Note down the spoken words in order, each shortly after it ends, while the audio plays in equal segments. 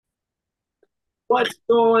What's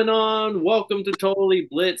going on? Welcome to Totally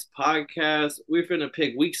Blitz podcast. We're finna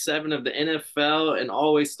pick week 7 of the NFL and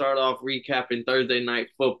always start off recapping Thursday night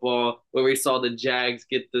football where we saw the Jags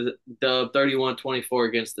get the dub 31-24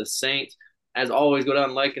 against the Saints. As always, go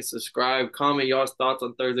down, like, and subscribe. Comment y'all's thoughts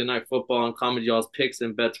on Thursday night football and comment y'all's picks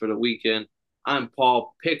and bets for the weekend. I'm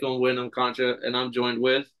Paul Pick 'em, win 'em, Contra, and I'm joined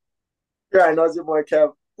with Yeah, I know it's your boy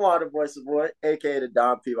Kev, Water Voice of Boy, aka the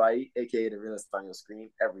Don PYE, aka the realest on your screen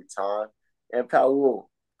every time. And Paul,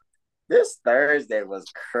 this Thursday was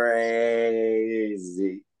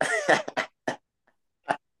crazy. it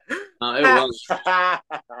was.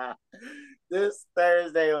 This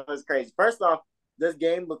Thursday was crazy. First off, this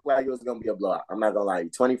game looked like it was gonna be a blowout. I'm not gonna lie.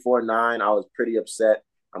 24-9. I was pretty upset.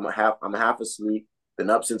 I'm half asleep. Been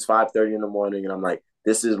up since 5:30 in the morning, and I'm like,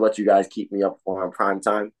 this is what you guys keep me up for on prime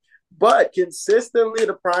time. But consistently,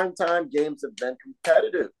 the prime time games have been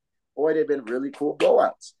competitive. Boy, they've been really cool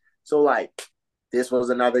blowouts. So like, this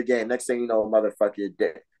was another game. Next thing you know, motherfucker,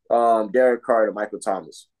 Derek Carr to Michael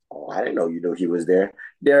Thomas. Oh, I didn't know you knew he was there.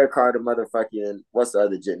 Derek Carr, the motherfucking, what's the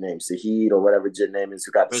other jit name? Saheed or whatever jit name is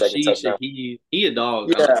who got the second Rashid touchdown. Shaheed. He a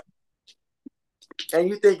dog. Yeah. And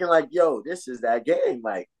you thinking like, yo, this is that game.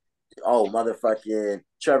 Like, oh, motherfucking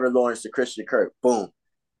Trevor Lawrence to Christian Kirk. Boom.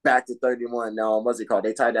 Back to 31. Now, what's it called?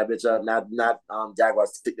 They tied that bitch up. Not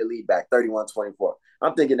Jaguars to take the lead back 31-24.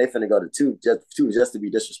 I'm thinking they finna go to two just to be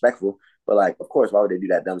disrespectful. But like, of course, why would they do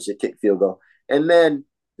that dumb shit? Kick field goal. And then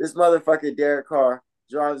this motherfucker Derek Carr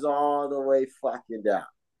drives all the way fucking down.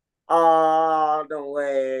 All the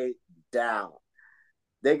way down.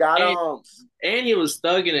 They got And, and he was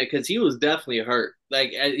thugging it because he was definitely hurt. Like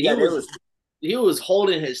he yeah, they was was he was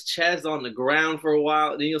holding his chest on the ground for a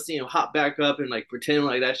while. Then you'll see him hop back up and like pretend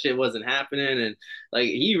like that shit wasn't happening, and like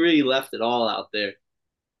he really left it all out there.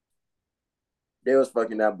 they was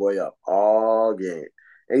fucking that boy up all game.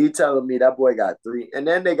 And you telling me that boy got three, and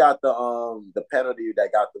then they got the penalty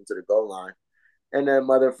that got them to the goal line, and then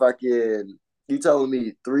motherfucking you telling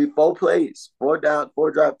me 3, 4 plays, 4 down,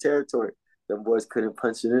 4 drop territory. Them boys couldn't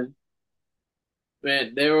punch it in.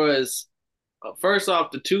 Man, there was first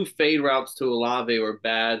off the two fade routes to Olave were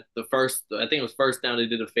bad. The first, I think it was first down, they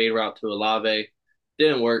did a fade route to Olave,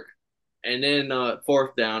 didn't work. And then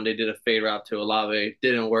fourth down, they did a fade route to Olave,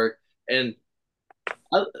 didn't work. And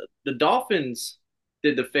uh, the Dolphins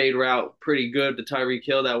did the fade route pretty good to Tyreek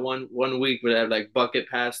Hill that one week with that like bucket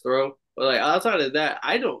pass throw. But like outside of that,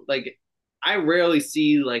 I don't like I rarely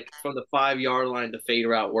see like from the 5 yard line the fade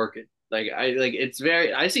route working. Like it's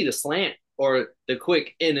very I see the slant or the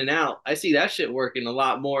quick in and out. I see that shit working a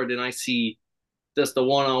lot more than I see just the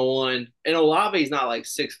one on one. And Olave's not like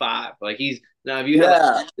 6'5". Like he's now if you had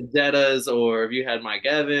like Yeah, Zetas or if you had Mike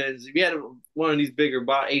Evans, if you had one of these bigger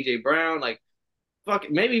AJ Brown, like fuck,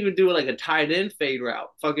 maybe even do like a tight end fade route.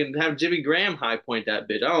 Fucking have Jimmy Graham high point that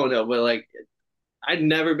bitch. I don't know, but like I've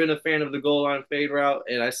never been a fan of the goal line fade route,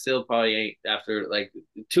 and I still probably ain't after like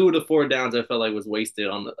 2 to 4 downs. I felt like was wasted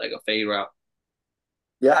on like a fade route.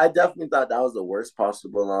 yeah, I definitely thought that was the worst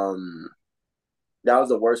possible. That was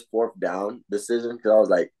the worst fourth down decision because I was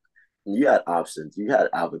like, you had options. You had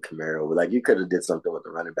Alvin Kamara, but like you could have did something with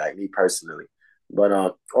the running back. Me personally,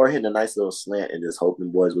 but or hitting a nice little slant and just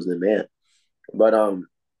hoping boys was in man. But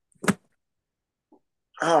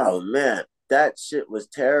oh man, that shit was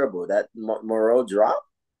terrible. That Moreau drop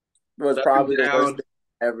was Third probably the worst down, thing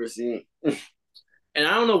I've ever seen. and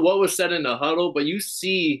I don't know what was said in the huddle, but you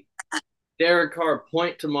see Derek Carr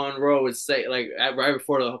point to Monroe and say like right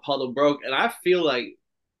before the huddle broke, and I feel like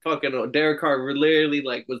fucking Derek Carr literally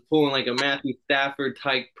like was pulling like a Matthew Stafford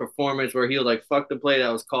type performance where he was like fuck the play that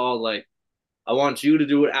was called. Like I want you to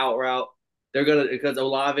do an out route. They're gonna because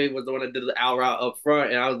Olave was the one that did the out route up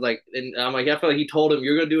front, and I was like, and I'm like, I feel like he told him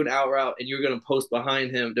you're gonna do an out route and you're gonna post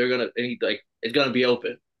behind him. They're gonna and he like it's gonna be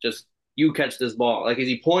open. Just you catch this ball. Like as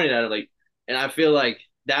he pointed at it, like, and I feel like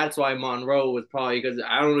that's why Monroe was probably because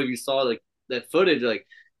I don't know if you saw like that footage, like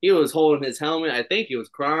he was holding his helmet. I think he was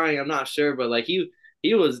crying. I'm not sure, but like he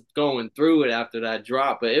was going through it after that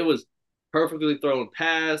drop, but it was perfectly thrown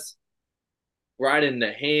pass right in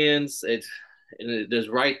the hands. It's and it just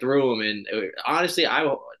right through him. And honestly,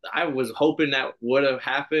 I was hoping that would have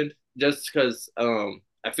happened just because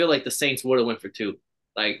I feel like the Saints would have went for two.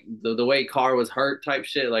 Like the way Carr was hurt type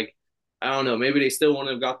shit. Like I don't know, maybe they still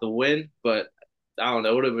wouldn't have got the win, but I don't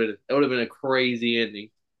know. It would have been a crazy ending.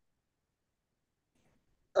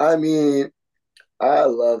 I mean, I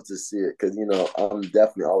love to see it because I'm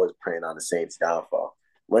definitely always praying on the Saints' downfall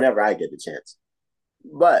whenever I get the chance.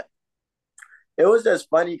 But it was just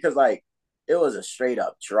funny because like it was a straight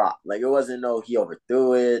up drop. Like it wasn't no he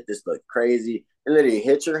overthrew it. This looked crazy. It literally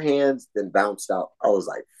hit your hands, then bounced out. I was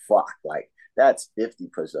like, fuck. Like that's 50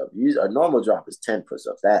 push-ups. A normal drop is 10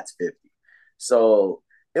 push-ups. That's 50. So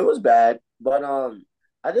it was bad, but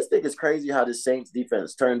I just think it's crazy how the Saints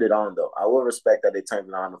defense turned it on though. I will respect that they turned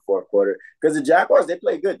it on in the fourth quarter because the Jaguars they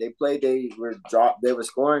played good. They were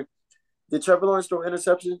scoring. Did Trevor Lawrence throw an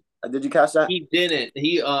interception? Did you catch that? He didn't.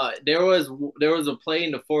 He there was a play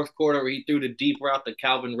in the fourth quarter where he threw the deep route to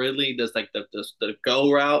Calvin Ridley, that's like the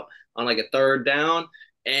go route on like a third down,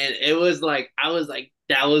 and it was like I was like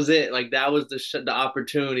that was it, like that was the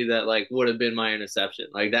opportunity that like would have been my interception,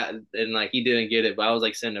 like that, and like he didn't get it, but I was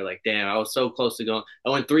like sitting there like damn, I was so close to going.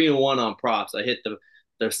 I went 3-1 on props. I hit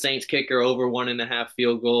the Saints kicker over 1.5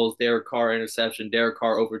 field goals, Derek Carr interception, Derek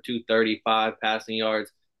Carr over 235 passing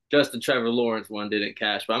yards. Just the Trevor Lawrence one didn't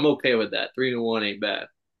cash, but I'm okay with that. 3-1 ain't bad.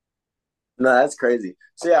 No, that's crazy.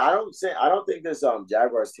 So yeah, I don't think this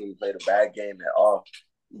Jaguars team played a bad game at all.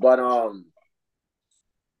 But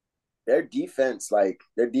their D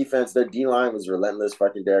line was relentless,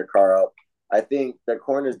 fucking Derek Carr up. I think their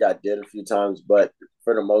corners got dead a few times, but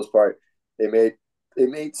for the most part, they made they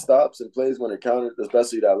made stops and plays when it counted,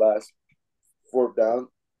 especially that last fourth down.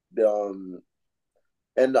 The,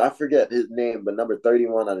 and I forget his name, but number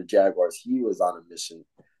 31 on the Jaguars, he was on a mission.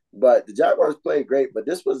 But the Jaguars played great, but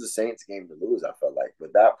this was the Saints game to lose, I felt like.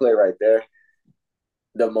 With that play right there,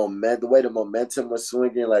 the way the momentum was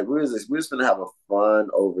swinging, like we was gonna have a fun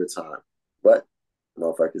overtime. But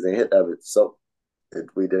motherfuckers ain't hit that, so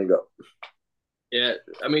we didn't go. Yeah,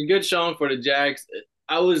 I mean, good showing for the Jags.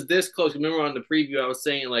 I was this close. Remember on the preview, I was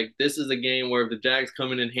saying like this is a game where if the Jags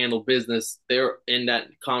come in and handle business, they're in that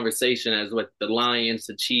conversation as with the Lions,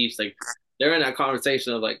 the Chiefs. Like they're in that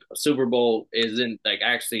conversation of like a Super Bowl isn't like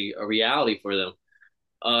actually a reality for them.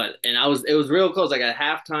 And it was real close. Like at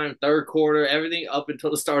halftime, third quarter, everything up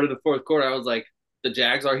until the start of the fourth quarter, I was like, the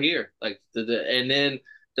Jags are here. Like and then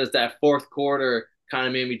just that fourth quarter kind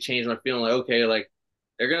of made me change my feeling. Like okay, like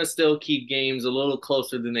they're gonna still keep games a little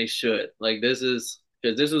closer than they should. Like this is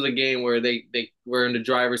because this was a game where they were in the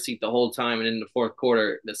driver's seat the whole time, and in the fourth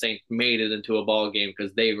quarter, the Saints made it into a ball game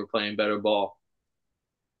because they were playing better ball.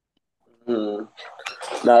 Hmm.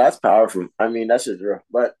 No, that's powerful. I mean, that's just real.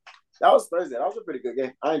 But that was Thursday. That was a pretty good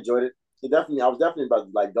game. I enjoyed it. I was definitely about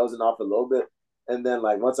to, like dozing off a little bit. And then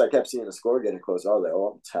like once I kept seeing the score getting closer, I was like,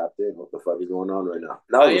 oh, I'm tapped in. What the fuck is going on right now?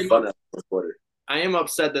 And that I was a am fun quarter. I am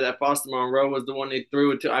upset that Foster Monroe was the one they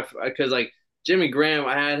threw it to. Because like Jimmy Graham,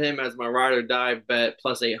 I had him as my ride or die bet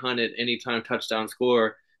plus 800 anytime touchdown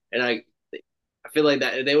score, and I feel like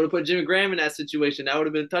that if they would have put Jimmy Graham in that situation, that would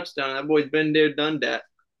have been a touchdown. That boy's been there, done that.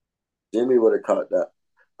 Jimmy would have caught that.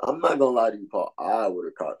 I'm not gonna lie to you, Paul. I would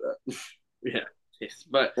have caught that. Yeah, yes.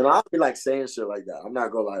 But And I'll be like saying shit like that. I'm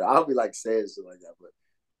not gonna lie. I'll be like saying shit like that. But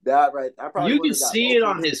that right, I probably you can wouldn't have got see it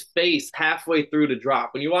open. on his face halfway through the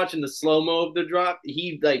drop. When you're watching the slow mo of the drop,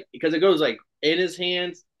 he like because it goes like in his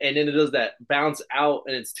hands and then it does that bounce out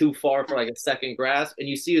and it's too far for like a second grasp, and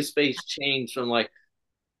you see his face change from like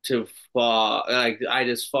to like I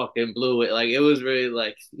just fucking blew it. Like it was really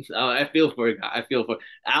like I feel for a guy. I feel for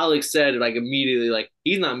Alex said like immediately like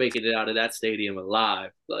he's not making it out of that stadium alive.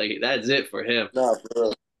 Like that's it for him. Nah, for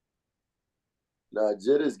real. Nah,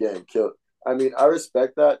 Jid is getting killed. I mean, I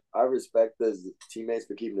respect that. I respect his teammates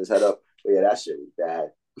for keeping his head up. But yeah, that shit was bad.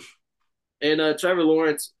 And Trevor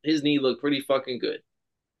Lawrence, his knee looked pretty fucking good.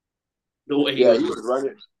 The way he Yeah, was he was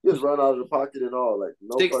running. He was running out of the pocket and all. Like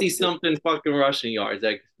no 60 fucking game. something fucking rushing yards.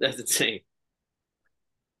 Like that's insane.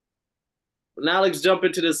 Now let's jump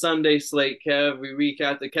into the Sunday slate, Kev. We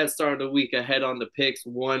recap the Cats started the week ahead on the picks.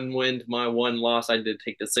 One win to my one loss. I did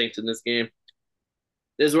take the Saints in this game.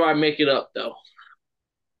 This is where I make it up though.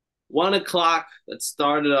 1 o'clock. Let's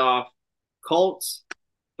start it off. Colts,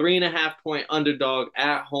 3.5 point underdog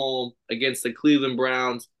at home against the Cleveland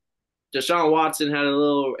Browns. Deshaun Watson had a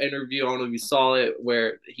little interview. I don't know if you saw it,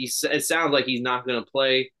 where it sounds like he's not going to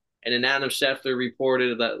play. And then Adam Schefter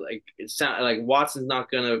reported that like it sound like Watson's not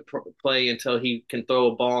going to play until he can throw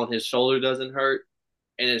a ball and his shoulder doesn't hurt.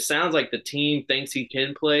 And it sounds like the team thinks he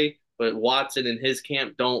can play, but Watson and his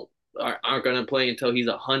camp aren't going to play until he's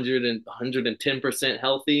 110%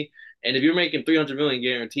 healthy. And if you're making 300 million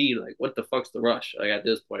guaranteed, like what the fuck's the rush? Like at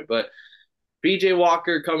this point, but PJ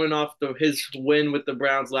Walker coming off his win with the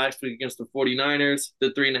Browns last week against the 49ers,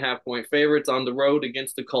 the 3.5 point favorites on the road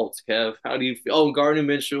against the Colts. Kev, how do you feel? Oh, Gardner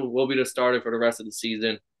Minshew will be the starter for the rest of the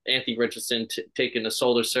season. Anthony Richardson taking the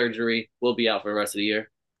shoulder surgery will be out for the rest of the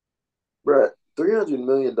year. Brett, $300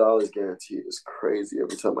 million guaranteed is crazy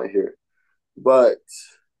every time I hear it. But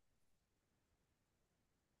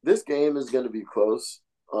this game is going to be close.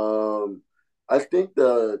 I think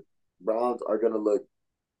the Browns are going to look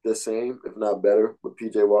the same, if not better, with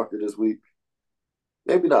PJ Walker this week.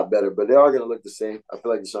 maybe not better, but they are going to look the same. I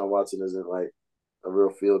feel like Deshaun Watson isn't like a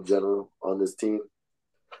real field general on this team.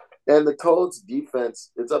 And the Colts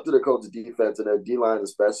defense, it's up to the Colts defense and their D line,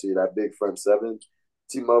 especially that big front seven.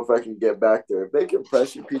 See if can get back there. If they can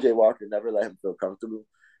pressure PJ Walker, never let him feel comfortable.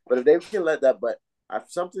 But if they can let that,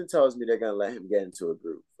 something tells me they're gonna let him get into a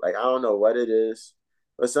groove. Like I don't know what it is,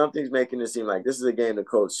 but something's making it seem like this is a game the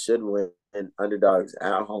Colts should win and underdogs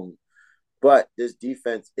at home. But this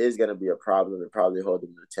defense is gonna be a problem and probably hold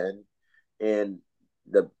them to 10. And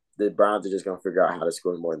the Browns are just gonna figure out how to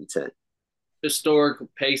score more than 10. Historic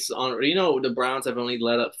pace on. The Browns have only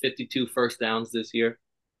let up 52 first downs this year.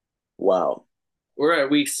 Wow. We're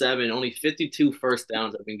at week 7. Only 52 first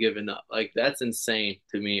downs have been given up. Like that's insane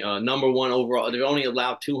to me. Number one overall. They've only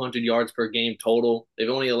allowed 200 yards per game total. They've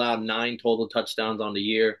only allowed 9 total touchdowns on the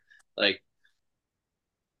year. Like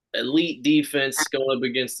elite defense going up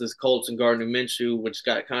against this Colts and Gardner Minshew, which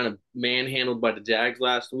got kind of manhandled by the Jags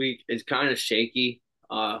last week. It's kind of shaky.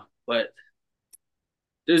 But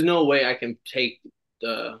there's no way I can take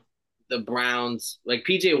the Browns. Like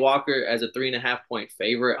PJ Walker as a 3.5 point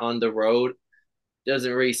favorite on the road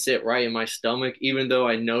doesn't really sit right in my stomach, even though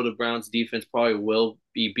I know the Browns defense probably will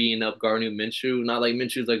be beating up Gardner Minshew. Not like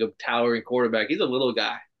Minshew's like a towering quarterback. He's a little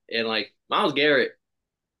guy. And like Myles Garrett,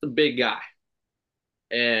 a big guy.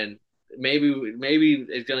 And maybe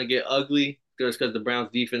it's gonna get ugly just because the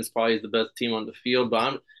Browns defense probably is the best team on the field.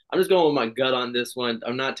 But I'm just going with my gut on this one.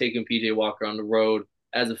 I'm not taking PJ Walker on the road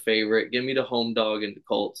as a favorite. Give me the home dog and the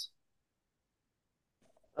Colts.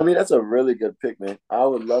 I mean, that's a really good pick, man. I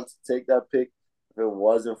would love to take that pick if it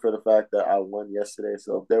wasn't for the fact that I won yesterday.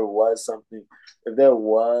 So if there was something, if there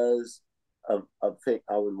was a pick,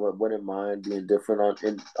 wouldn't mind being different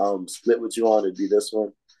on and split with you on to do this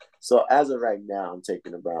one. So as of right now, I'm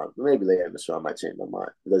taking the Browns. Maybe later in the show, I might change my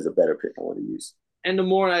mind. There's a better pick I want to use. And the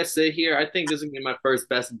more I sit here, I think this is gonna be my first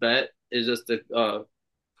best bet. Is just a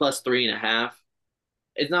plus 3.5.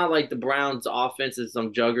 It's not like the Browns' offense is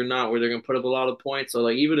some juggernaut where they're gonna put up a lot of points. So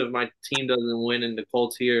like even if my team doesn't win in the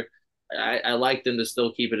Colts here, I like them to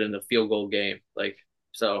still keep it in the field goal game. Like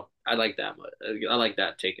so, I like that. I like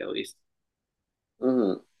that take at least.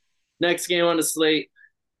 Mm-hmm. Next game on the slate: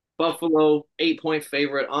 Buffalo 8 point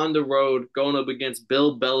favorite on the road going up against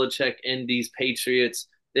Bill Belichick and these Patriots.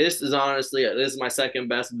 This is my second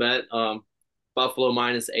best bet. Buffalo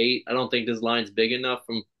 -8. I don't think this line's big enough.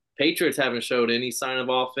 From Patriots haven't showed any sign of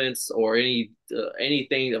offense or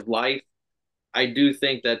anything of life. I do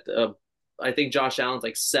think that I think Josh Allen's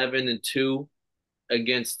like 7-2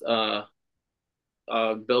 against Bill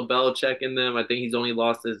Belichick in them. I think he's only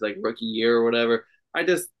lost his like rookie year or whatever. I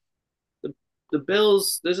just the, the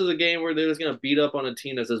Bills. This is a game where they're just gonna beat up on a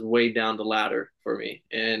team that's just way down the ladder for me.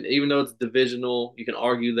 And even though it's divisional, you can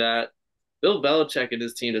argue that Bill Belichick and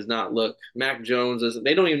his team does not look. Mac Jones is.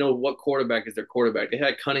 They don't even know what quarterback is their quarterback. They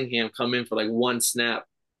had Cunningham come in for like one snap,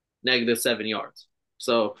 -7 yards.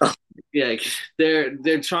 So yeah,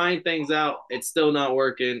 they're trying things out. It's still not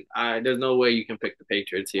working. There's no way you can pick the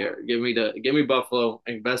Patriots here. Give me Buffalo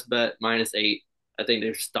and best bet -8. I think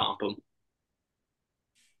they stomp them.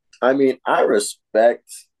 I mean, I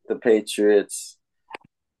respect the Patriots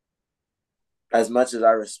as much as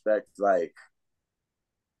I respect like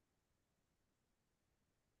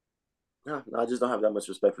no, I just don't have that much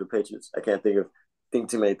respect for the Patriots. I can't think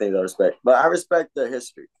too many things I respect, but I respect the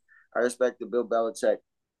history. I respect that Bill Belichick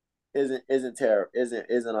isn't terrible.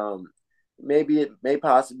 Isn't maybe it may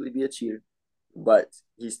possibly be a cheater, but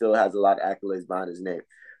he still has a lot of accolades behind his name.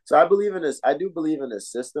 So I believe in this. I do believe in this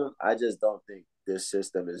system. I just don't think this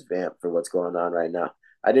system is vamped for what's going on right now.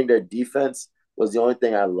 I think their defense was the only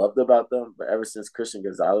thing I loved about them, but ever since Christian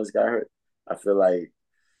Gonzalez got hurt, I feel like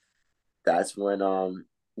that's when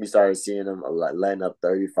we started seeing them letting up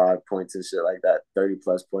 35 points and shit like that, 30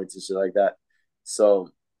 plus points and shit like that. So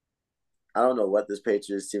I don't know what this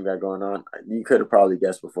Patriots team got going on. You could have probably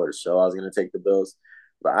guessed before the show I was gonna take the Bills,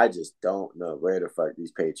 but I just don't know where the fuck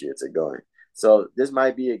these Patriots are going. So this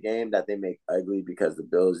might be a game that they make ugly because the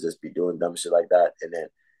Bills just be doing dumb shit like that, and then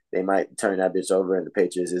they might turn that bitch over, and the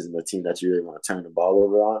Patriots isn't a team that you really want to turn the ball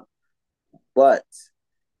over on. But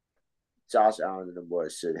Josh Allen and the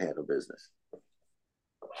boys should handle business.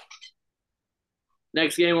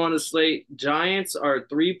 Next game on the slate: Giants are a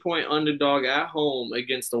 3 point underdog at home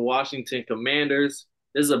against the Washington Commanders.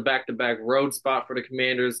 This is a back-to-back road spot for the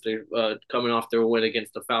Commanders. They're coming off their win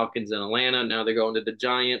against the Falcons in Atlanta. Now they're going to the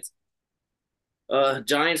Giants.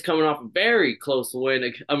 Giants coming off a very close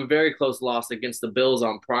win, a very close loss against the Bills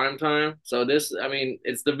on prime time. So I mean,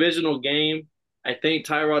 it's divisional game. I think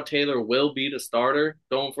Tyrod Taylor will be the starter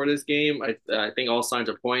going for this game. I think all signs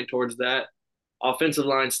are pointing towards that. Offensive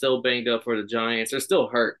line still banged up for the Giants. They're still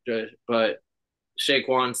hurt, but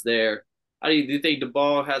Saquon's there. Do you think the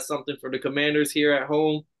ball has something for the Commanders here at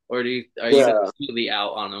home, or are you Yeah, completely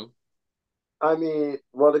out on them? I mean,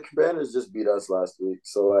 well, the Commanders just beat us last week,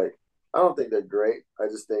 so like, I don't think they're great. I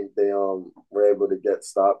just think they were able to get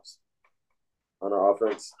stops on our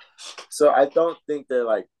offense. So I don't think they're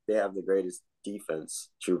like they have the greatest defense,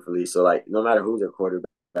 truthfully. So like, no matter who's their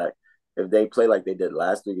quarterback, if they play like they did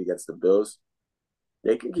last week against the Bills,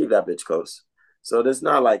 they can keep that bitch close. So it's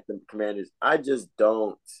not like the Commanders. I just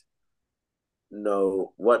don't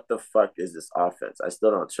know what the fuck is this offense. I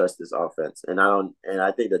still don't trust this offense, and I don't. And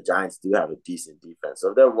I think the Giants do have a decent defense.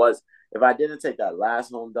 So if I didn't take that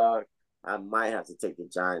last home dog, I might have to take the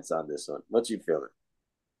Giants on this one. What you feeling?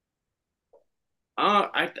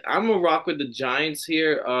 I'm gonna rock with the Giants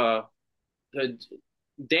here. The,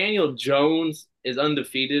 Daniel Jones is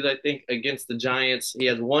undefeated, I think, against the Giants. He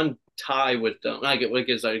has one tie with them,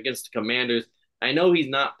 against the Commanders. I know he's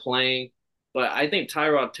not playing, but I think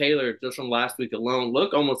Tyrod Taylor, just from last week alone,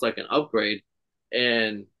 looked almost like an upgrade.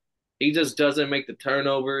 And he just doesn't make the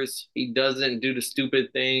turnovers. He doesn't do the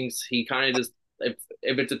stupid things. He kind of just if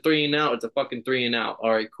it's a three and out, it's a fucking three and out.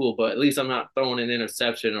 All right, cool. But at least I'm not throwing an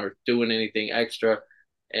interception or doing anything extra.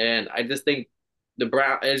 And I just think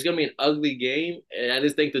it's gonna be an ugly game, and I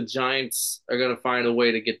just think the Giants are gonna find a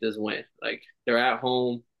way to get this win. Like they're at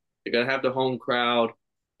home, they're gonna have the home crowd,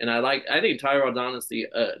 and I think Tyrod's honestly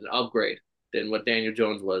an upgrade than what Daniel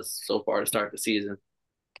Jones was so far to start the season.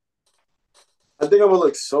 I think I'm gonna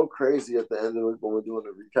look so crazy at the end of the week when we're doing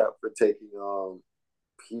a recap for taking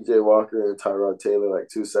PJ Walker and Tyrod Taylor like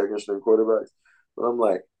 2 second string quarterbacks. But I'm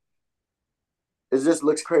like, it just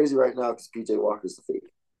looks crazy right now because PJ Walker's the fake.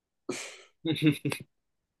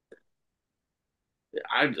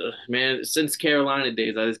 I Man, since Carolina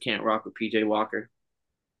days, I just can't rock with PJ Walker.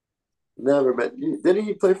 Never met. Didn't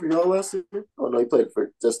he play for y'all last year? Oh no, he played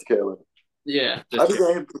for just the Carolina. Yeah, I just be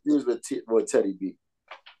getting him confused with Teddy B.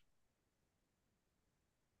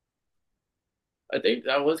 I think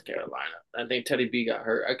that was Carolina. I think Teddy B got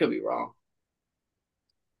hurt. I could be wrong.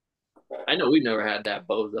 I know we never had that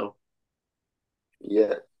bozo.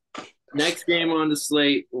 Yeah. Next game on the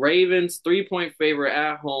slate, Ravens 3-point favorite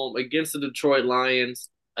at home against the Detroit Lions.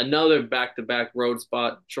 Another back-to-back road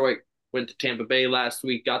spot. Detroit went to Tampa Bay last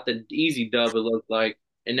week, got the easy dub, it looked like,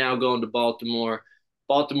 and now going to Baltimore.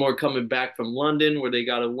 Baltimore coming back from London where they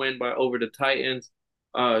got a win by over the Titans.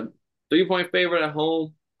 3-point favorite at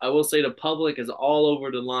home. I will say the public is all over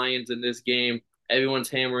the Lions in this game. Everyone's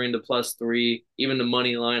hammering the +3, even the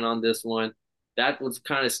money line on this one. That was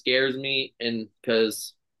kind of scares me, and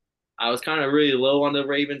because I was kind of really low on the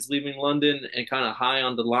Ravens leaving London and kind of high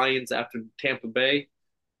on the Lions after Tampa Bay.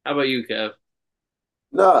 How about you, Kev?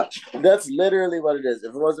 No, that's literally what it is.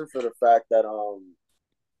 If it wasn't for the fact that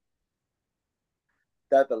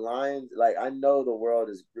the Lions, like I know the world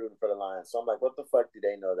is rooting for the Lions, so I'm like, what the fuck do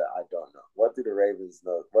they know that I don't know? What do the Ravens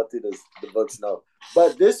know? What do the books know?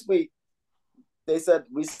 But this week they said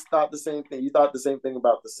we thought the same thing. You thought the same thing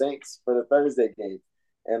about the Saints for the Thursday game,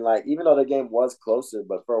 and like even though the game was closer,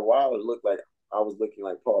 but for a while it looked like I was looking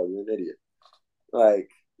like Paul, you're an idiot. Like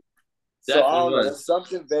so I Definitely don't know. was. There's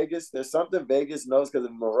something Vegas. There's something Vegas knows because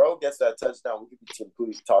if Moreau gets that touchdown, we could be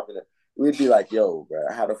completely talking. We'd be like, "Yo, bro,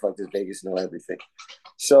 how the fuck does Vegas know everything?"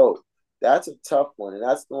 So that's a tough one, and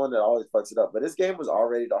that's the one that always fucks it up. But this game was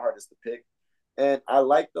already the hardest to pick, and I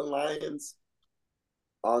like the Lions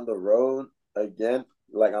on the road again,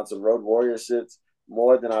 like on some road warrior shits,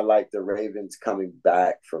 more than I like the Ravens coming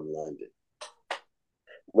back from London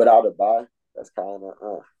without a bye. That's kind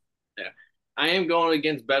of Yeah. I am going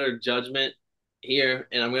against better judgment here,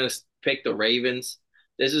 and I'm going to pick the Ravens.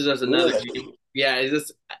 This is just another really. game. Yeah,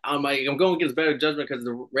 I'm going against better judgment because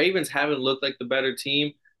the Ravens haven't looked like the better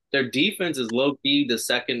team. Their defense is low key the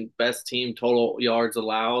second best team total yards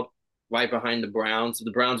allowed, right behind the Browns. If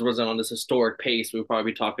the Browns wasn't on this historic pace, we'd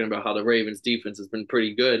probably be talking about how the Ravens defense has been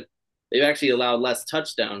pretty good. They've actually allowed less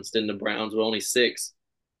touchdowns than the Browns, with only six.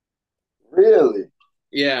 Really?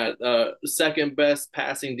 Yeah, second best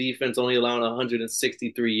passing defense, only allowing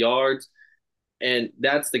 163 yards. And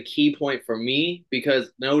that's the key point for me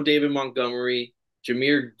because no David Montgomery,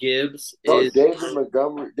 Jameer Gibbs No, is David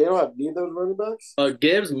Montgomery. They don't have neither of those running backs.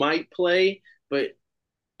 Gibbs might play, but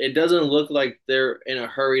it doesn't look like they're in a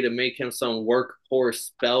hurry to make him some workhorse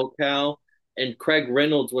spell cow. And Craig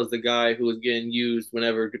Reynolds was the guy who was getting used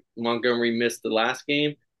whenever Montgomery missed the last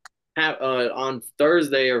game. On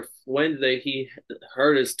Thursday or Wednesday, he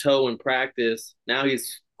hurt his toe in practice. Now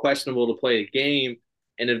he's questionable to play a game.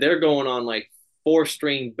 And if they're going on like four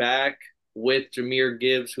string back with Jameer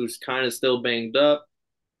Gibbs, who's kind of still banged up,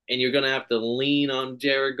 and you're gonna have to lean on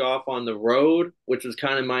Jared Goff on the road, which was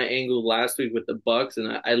kind of my angle last week with the Bucks,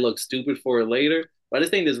 and I look stupid for it later. But I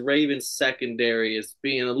just think this Ravens secondary is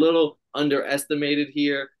being a little underestimated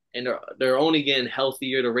here, and they're only getting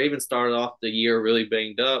healthier. The Ravens started off the year really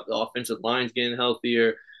banged up. The offensive line's getting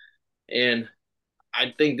healthier, and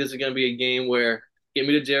I think this is going to be a game where give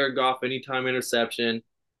me the Jared Goff anytime interception.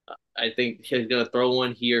 I think he's going to throw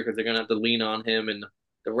one here because they're going to have to lean on him. And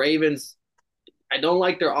the Ravens, I don't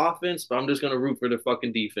like their offense, but I'm just going to root for their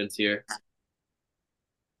fucking defense here.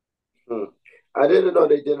 Hmm. I didn't know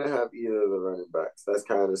they didn't have either of the running backs. That's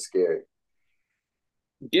kind of scary.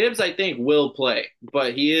 Gibbs, I think, will play,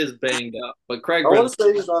 but he is banged up. But Craig I want Reynolds to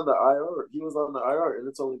say he's on the IR. He was on the IR, and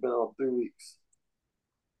it's only been on 3 weeks.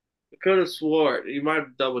 could have swore. You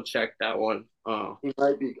might double check that one. Oh. He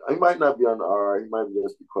might be. He might not be on the IR. He might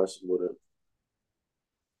just be questionable.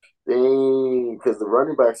 Dang, because the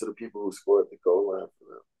running backs are the people who score at the goal line for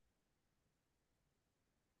them.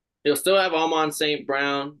 He'll still have Amon St.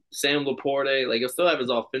 Brown, Sam Laporte. Like, he'll still have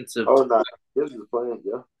his offensive. Oh, no, this is playing.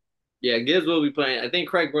 Yeah. Yeah, Gibbs will be playing. I think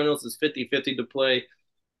Craig Reynolds is 50-50 to play.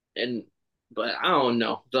 And but I don't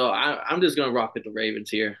know. So I'm just gonna rock with the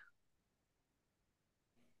Ravens here.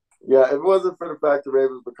 Yeah, if it wasn't for the fact the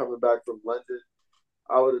Ravens were coming back from London,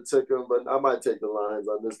 I would have took them, but I might take the Lions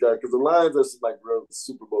on this guy because the Lions are some, like real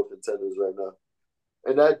Super Bowl contenders right now,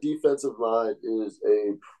 and that defensive line is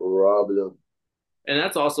a problem. And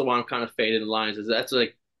that's also why I'm kind of fading the Lions. Is that's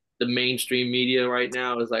like the mainstream media right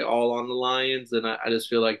now is like all on the Lions, and I just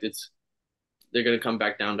feel like they're gonna come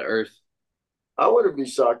back down to earth. I wouldn't be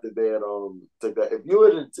shocked if they had took that. If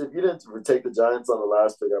you didn't take the Giants on the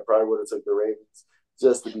last pick, I probably would have took the Ravens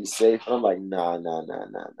just to be safe. I'm like, nah, nah, nah,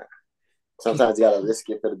 nah, nah. Sometimes you gotta risk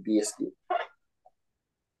it for the biscuit.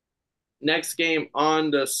 Next game on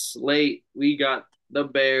the slate, we got the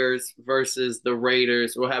Bears versus the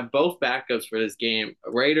Raiders. We'll have both backups for this game.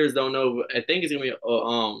 Raiders don't know. I think it's gonna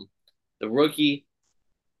be the rookie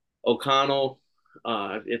O'Connell.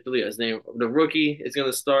 I believe his name. The rookie is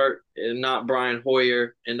gonna start, and not Brian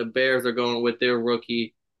Hoyer. And the Bears are going with their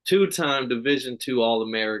rookie, two-time Division II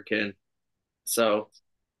All-American. So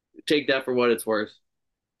take that for what it's worth.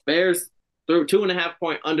 Bears through 2.5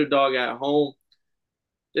 point underdog at home.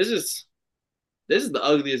 This is this is the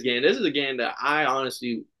ugliest game. This is a game that I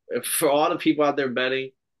honestly, for all the people out there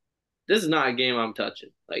betting, this is not a game I'm touching.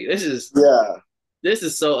 Like Yeah, this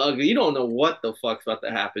is so ugly. You don't know what the fuck's about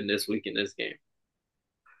to happen this week in this game.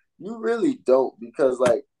 you really don't because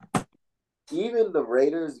like even the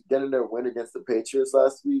Raiders getting their win against the Patriots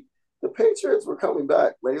last week, the Patriots were coming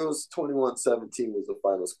back. Like it was 21-17 was the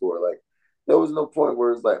final score. Like there was no point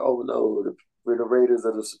where it's like, oh no, we're the Raiders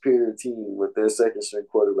are the superior team with their second string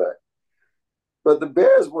quarterback. But the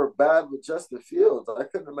Bears were bad with Justin Fields. I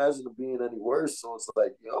couldn't imagine them being any worse. So it's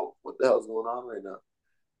like, yo, what the hell's going on right now?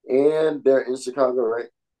 And they're in Chicago, right?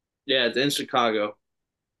 Yeah, it's in Chicago.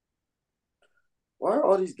 Why are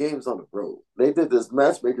all these games on the road? They did this.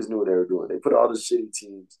 Matchmakers knew what they were doing. They put all the shitty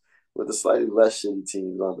teams with the slightly less shitty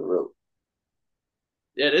teams on the road.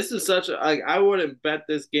 Yeah, this is such a like I wouldn't bet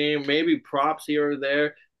this game. Maybe props here or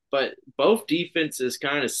there, but both defenses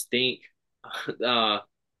kind of stink. Uh,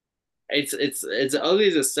 it's ugly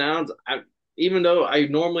as it sounds. Even though I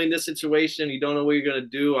normally in this situation you don't know what you're gonna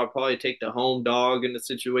do, I'll probably take the home dog in a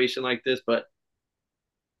situation like this. But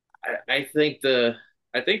I think the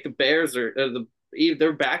Bears are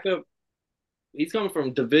their backup. He's coming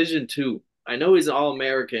from Division II. I know he's an All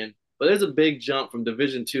American, but there's a big jump from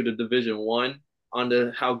Division II to Division I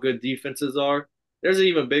onto how good defenses are. There's an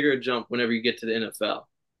even bigger jump whenever you get to the NFL.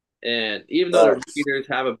 And even though the Facts. Raiders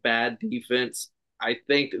have a bad defense, I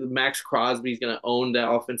think Max Crosby is going to own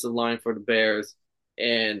that offensive line for the Bears.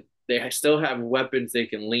 And they still have weapons they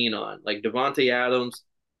can lean on, like Devontae Adams.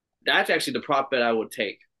 That's actually the prop bet I would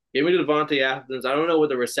take. Give me the Devontae Adams. I don't know what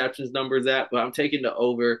the receptions number is at, but I'm taking the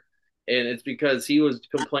over. And it's because he was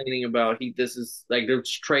complaining about this is like there's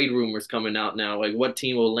trade rumors coming out now, like what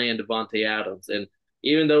team will land Devontae Adams. And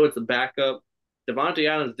even though it's a backup, Devontae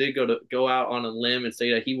Adams did go out on a limb and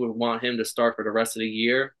say that he would want him to start for the rest of the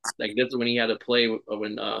year. Like this is when he had to play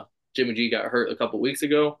when Jimmy G got hurt a couple weeks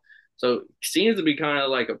ago. So seems to be kind of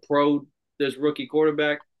like a pro this rookie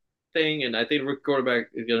quarterback thing, and I think the rookie quarterback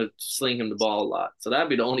is going to sling him the ball a lot. So that'd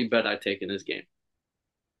be the only bet I take in this game.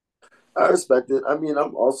 I respect it. I mean,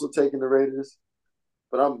 I'm also taking the Raiders,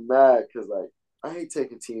 but I'm mad because like I hate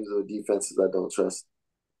taking teams with defenses I don't trust.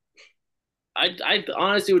 I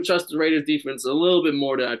honestly would trust the Raiders defense a little bit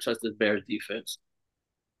more than I trust the Bears defense.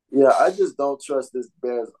 Yeah, I just don't trust this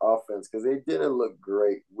Bears offense because they didn't look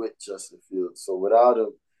great with Justin Fields. So without him,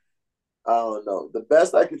 I don't know. The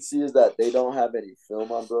best I could see is that they don't have any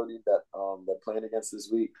film on Brody that they're playing against this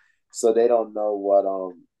week, so they don't know what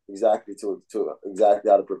exactly to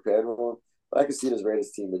exactly how to prepare for him. But I can see this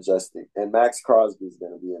Raiders team adjusting, and Max Crosby is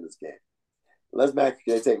going to be in this game. Unless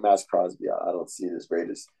they take Max Crosby out, I don't see this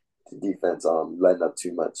Raiders defense letting up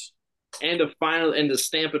too much. And to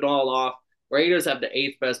stamp it all off, Raiders have the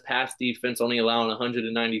eighth best pass defense, only allowing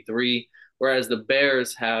 193, whereas the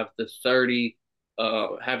Bears have the 29th,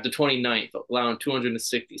 allowing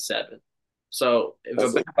 267. So if a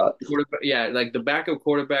That's a backup lot. quarterback, yeah, like the backup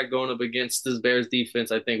quarterback going up against this Bears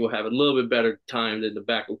defense, I think will have a little bit better time than the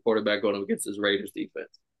backup quarterback going up against this Raiders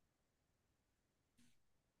defense.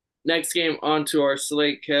 Next game onto our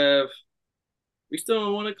slate, Kev. We still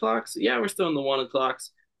in 1 o'clocks? Yeah, we're still in the 1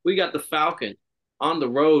 o'clocks. We got the Falcon on the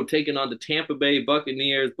road taking on the Tampa Bay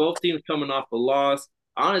Buccaneers. Both teams coming off a loss.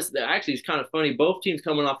 Honestly, actually, it's kind of funny. Both teams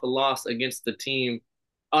coming off a loss against the team.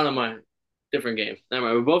 Oh no, my different game.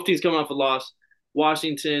 Never mind. Both teams coming off a loss.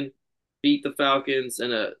 Washington beat the Falcons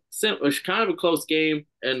in a simple, kind of a close game,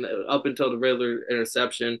 and up until the Riddler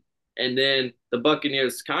interception, and then the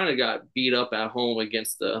Buccaneers kind of got beat up at home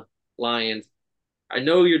against the Lions. I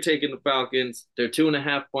know you're taking the Falcons. They're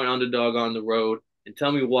 2.5 point underdog on the road. And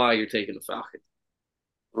tell me why you're taking the Falcons.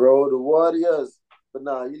 Roll the Warriors. But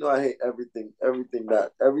nah, you know I hate everything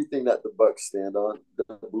that the Bucks stand on.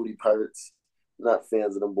 The booty pirates. Not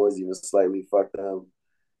fans of them boys even slightly. Fuck them.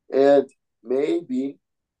 And maybe,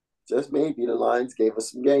 just maybe, the Lions gave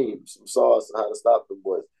us some games, some sauce on how to stop them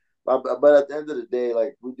boys. But at the end of the day,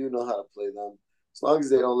 like we do know how to play them. As long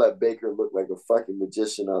as they don't let Baker look like a fucking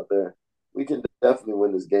magician out there, we can definitely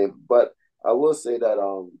win this game. But I will say that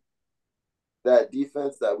that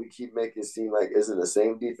defense that we keep making seem like isn't the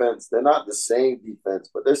same defense. They're not the same defense,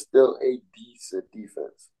 but they're still a decent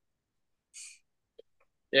defense.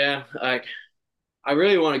 Yeah, I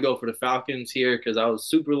really want to go for the Falcons here because I was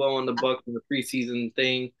super low on the Bucks in the preseason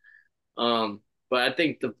thing. Um, but I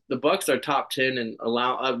think the Bucks are top 10 and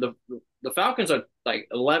allow the Falcons are like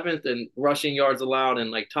 11th in rushing yards allowed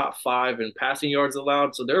and like top 5 in passing yards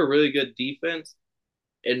allowed. So they're a really good defense,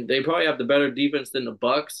 and they probably have the better defense than the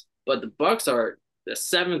Bucks. But the Bucks are the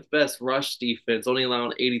seventh best rush defense, only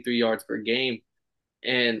allowing 83 yards per game.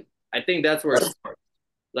 And I think that's where it starts.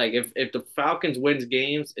 Like if the Falcons wins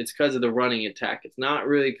games, it's because of the running attack. It's not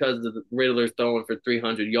really because of the Riddler's throwing for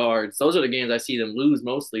 300 yards. Those are the games I see them lose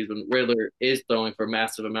mostly when Riddler is throwing for a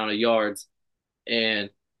massive amount of yards.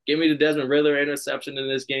 And give me the Desmond Riddler interception in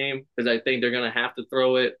this game because I think they're gonna have to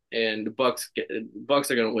throw it, and the Bucks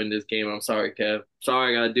are gonna win this game. I'm sorry, Kev.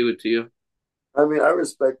 Sorry, I gotta do it to you. I mean, I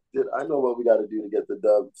respect it. I know what we got to do to get the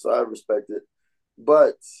dub, so I respect it.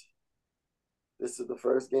 But this is the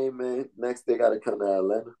first game, man. Next, they got to come to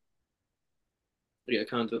Atlanta. Yeah,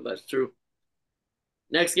 content. That's true.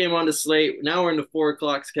 Next game on the slate. Now we're in the 4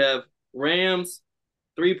 o'clocks, Kev. Rams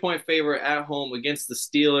 3 point favorite at home against the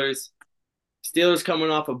Steelers. Steelers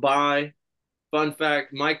coming off a bye. Fun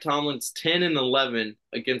fact: Mike Tomlin's 10-11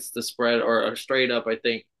 against the spread, or straight up, I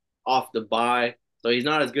think, off the bye. So he's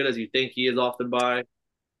not as good as you think he is off the bye.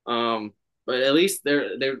 But at least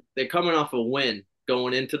they're coming off a win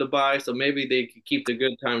going into the bye, so maybe they could keep the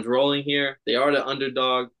good times rolling here. They are the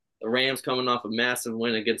underdog. The Rams coming off a massive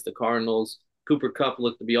win against the Cardinals. Cooper Kupp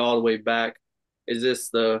looked to be all the way back. Is this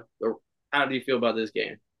the how do you feel about this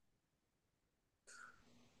game?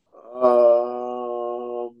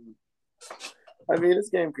 Um, I mean, this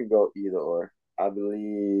game can go either or. I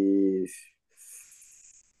believe.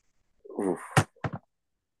 Oof.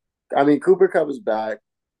 I mean, Cooper Cup is back.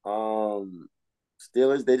 Um,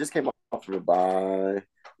 Steelers, they just came off of a bye.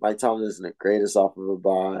 Mike Tomlin isn't the greatest off of a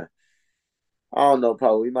bye. I don't know,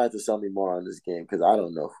 Paul. We might have to sell me more on this game because I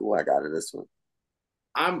don't know who I got in this one.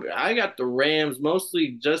 I got the Rams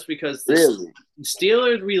mostly just because the Really?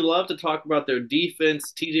 Steelers, we love to talk about their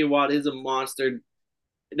defense. TJ Watt is a monster.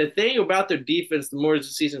 The thing about their defense, the more the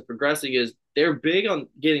season's progressing, is they're big on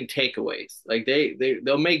getting takeaways. Like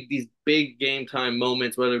they'll make these big game time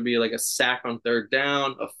moments, whether it be like a sack on third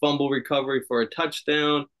down, a fumble recovery for a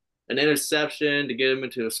touchdown, an interception to get them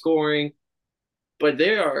into the scoring. But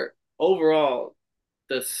they are overall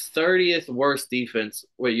the 30th worst defense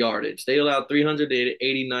with yardage. They allow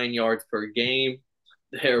 389 yards per game.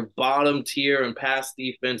 They're bottom tier in pass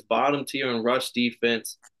defense, bottom tier in rush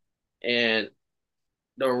defense, and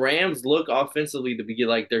the Rams look offensively to be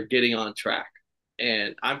like they're getting on track.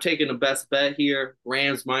 And I'm taking the best bet here.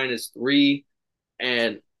 Rams -3,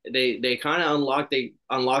 and they kind of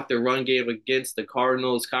unlock their run game against the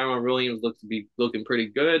Cardinals. Kyron Williams looks to be looking pretty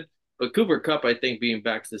good, but Cooper Kupp I think being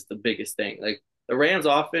back is just the biggest thing. Like the Rams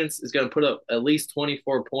offense is going to put up at least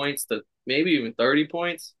 24 points to maybe even 30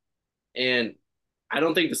 points. and I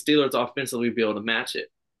don't think the Steelers offensively will be able to match it.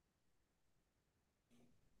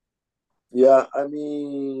 Yeah, I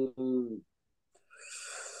mean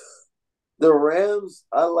the Rams.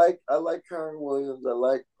 I like Kyron Williams. I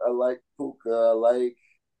like Puka. I like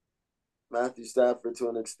Matthew Stafford to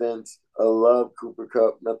an extent. I love Cooper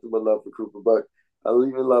Cup. Nothing but love for Cooper, but I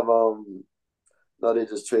even love no, they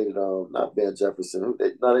just traded not Van Jefferson.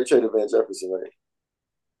 They traded Van Jefferson, right?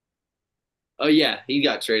 Oh yeah, he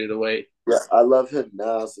got traded away. Yeah, I love him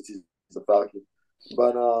now since he's a Falcon.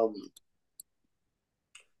 But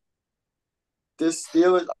this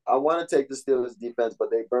Steelers, I want to take the Steelers defense,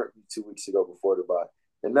 but they burnt me 2 weeks ago before the bye.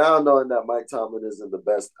 And now knowing that Mike Tomlin isn't the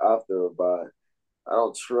best after a bye, I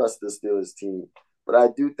don't trust the Steelers team. But I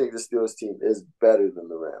do think the Steelers team is better than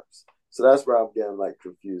the Rams. So that's where I'm getting like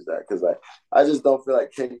confused at because like I just don't feel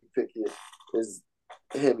like Kenny Pickett is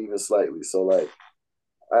him even slightly. So like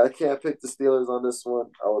I can't pick the Steelers on this one.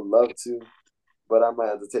 I would love to, but I might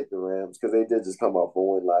have to take the Rams because they did just come off a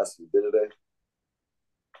win last week, didn't they?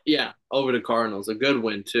 Yeah, over the Cardinals, a good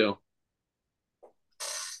win too.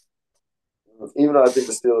 Even though I think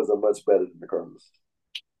the Steelers are much better than the Cardinals.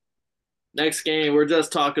 Next game, we're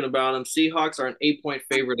just talking about them. Seahawks are an 8-point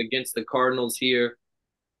favorite against the Cardinals here.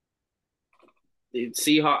 The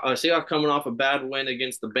Seahawks coming off a bad win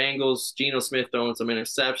against the Bengals. Geno Smith throwing some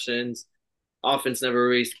interceptions. Offense never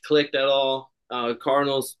really clicked at all.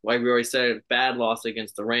 Cardinals, like we already said, bad loss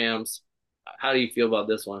against the Rams. How do you feel about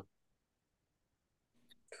this one?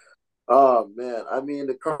 Oh man, I mean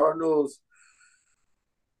the Cardinals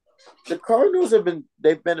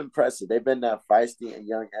they've been impressive. They've been that feisty and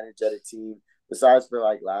young, energetic team. Besides for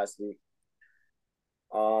like last week,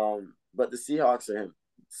 but the Seahawks are him.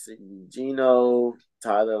 Gino,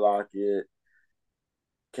 Tyler Lockett,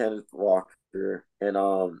 Kenneth Walker, and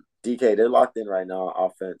DK. They're locked in right now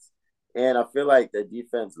on offense, and I feel like the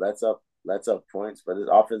defense lets up points, but his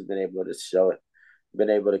offense been able to show it, been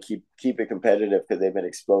able to keep it competitive because they've been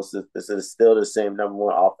explosive. This is still the same number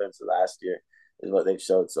one offense last year is what they've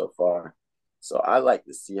showed so far. So I like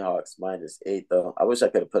the Seahawks -8 though. I wish I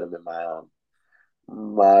could have put them in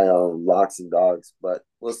my locks and dogs, but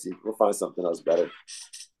we'll see. We'll find something else better.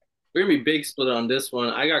 We're gonna be big split on this one.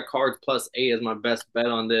 I got Cards +8 as my best bet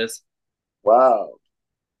on this. Wow,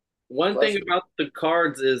 One thing impressive. about the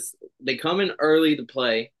Cards is they come in early to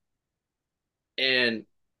play, and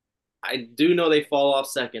I do know they fall off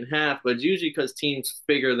second half, but it's usually because teams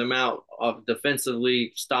figure them out of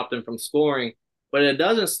defensively, stop them from scoring. But it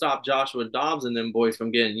doesn't stop Joshua Dobbs and them boys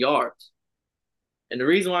from getting yards. And the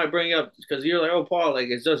reason why I bring up is because you're like, oh, Paul, like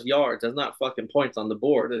it's just yards. That's not fucking points on the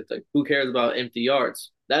board. It's like, who cares about empty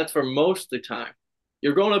yards? That's for most of the time.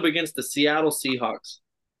 You're going up against the Seattle Seahawks.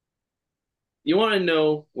 You want to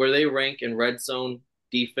know where they rank in red zone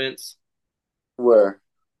defense? Where?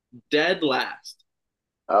 Dead last.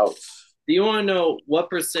 Ouch. Do you want to know what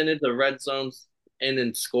percentage of red zones and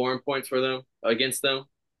then scoring points for them against them?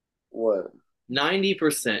 What?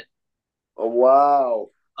 90% Oh,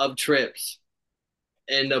 wow. of trips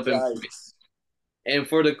end up in points. Yikes. And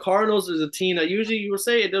for the Cardinals, is a team that usually you would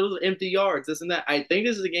say those empty yards, this and that. I think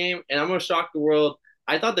this is a game, and I'm gonna shock the world.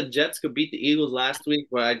 I thought the Jets could beat the Eagles last week,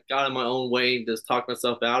 but I got in my own way, just talked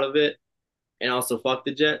myself out of it, and also fuck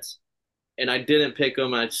the Jets. And I didn't pick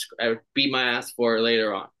them. I beat my ass for it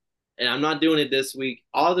later on. And I'm not doing it this week.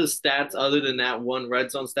 All the stats other than that one red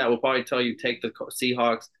zone stat will probably tell you take the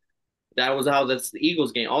Seahawks. That was how that's the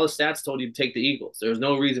Eagles game. All the stats told you to take the Eagles. There was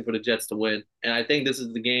no reason for the Jets to win. And I think this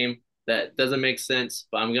is the game that doesn't make sense,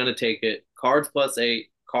 but I'm gonna take it. Cards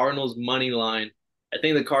 +8, Cardinals money line. I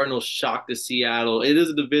think the Cardinals shocked the Seattle. It is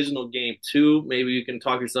a divisional game too. Maybe you can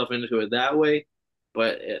talk yourself into it that way.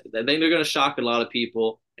 But I think they're gonna shock a lot of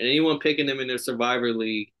people. And anyone picking them in their Survivor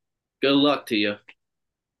League, good luck to you.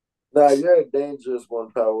 Nah, you're a dangerous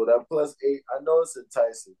one, pal. With that +8, I know it's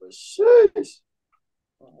enticing, but sheesh.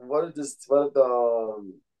 What if the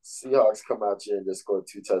Seahawks come out here and just score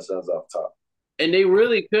 2 touchdowns off top? And they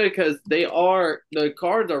really could because the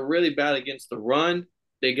Cards are really bad against the run.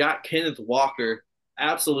 They got Kenneth Walker,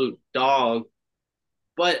 absolute dog.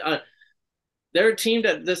 But they're a team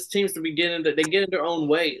that this seems to be getting that they get in their own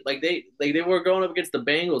way. Like they were going up against the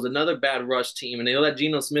Bengals, another bad rush team, and they let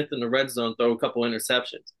Geno Smith in the red zone throw a couple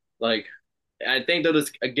interceptions. Like I think they'll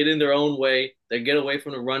just get in their own way. They get away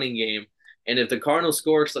from the running game. And if the Cardinals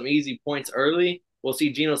score some easy points early, we'll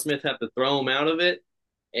see Geno Smith have to throw them out of it.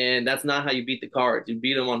 And that's not how you beat the Cards. You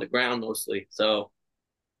beat them on the ground mostly. So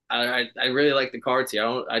I really like the Cards here.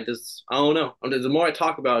 I don't know. The more I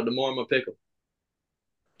talk about it, the more I'm gonna pick them.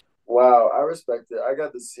 Wow, I respect it. I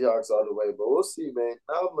got the Seahawks all the way, but we'll see, man.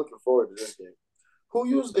 Now I'm looking forward to this game. Who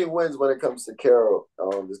usually wins when it comes to Carroll?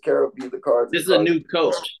 Does Carroll beat the Cards This and is a Cards? new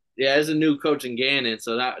coach. Yeah, it's a new coach in Gannon,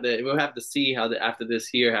 so that we'll have to see after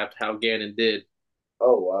this year how Gannon did.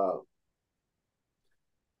 Oh wow.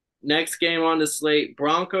 Next game on the slate,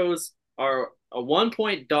 Broncos are a 1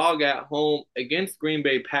 point dog at home against Green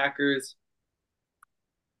Bay Packers.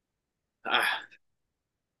 Ah,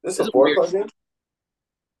 This this a is a weird. 4 o'clock game?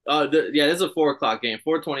 Yeah, this is a 4 o'clock game,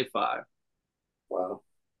 4:25. Wow.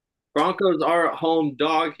 Broncos are home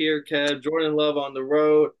dog here, Kev. Jordan Love on the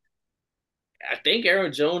road. I think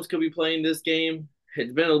Aaron Jones could be playing this game.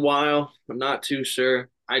 It's been a while. I'm not too sure.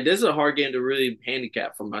 This is a hard game to really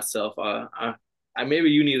handicap for myself.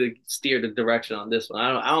 Maybe you need to steer the direction on this one.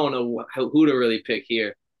 I don't know who to really pick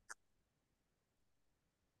here.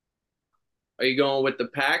 Are you going with the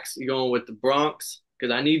Packs? Are you going with the Bronx?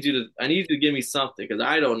 Because I need you to give me something because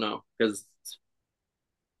I don't know. Because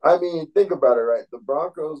I mean, think about it, right? The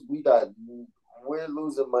Broncos, we're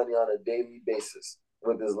losing money on a daily basis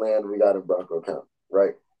with this land we got in Bronco County,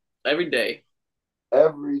 right? every day,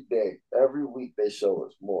 Every day, every week they show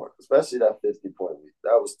us more, especially that 50-point week.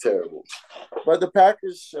 That was terrible. But the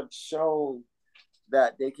Packers have shown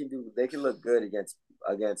that they can look good against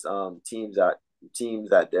teams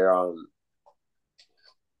that they're I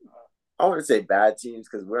want to say bad teams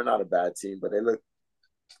because we're not a bad team, but they look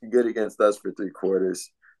good against us for 3 quarters.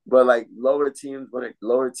 But like lower teams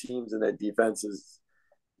and their defenses,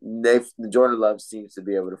 Jordan Love seems to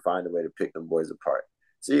be able to find a way to pick them boys apart.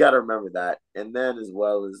 So you got to remember that. And then as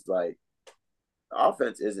well as like the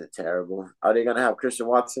offense isn't terrible. Are they gonna have Christian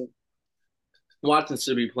Watson? Watson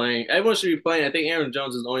should be playing. Everyone should be playing. I think Aaron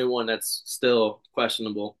Jones is the only one that's still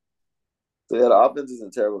questionable. So yeah, the offense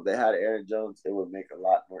isn't terrible. If they had Aaron Jones, it would make a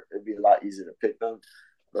lot more. It'd be a lot easier to pick them.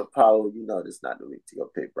 But Powell, this is not the week to go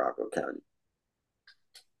pick Bronco County.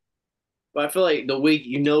 But I feel like the week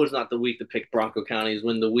it's not the week to pick Bronco County is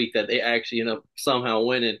when the week that they actually somehow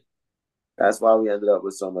winning. That's why we ended up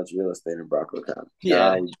with so much real estate in Bronco County.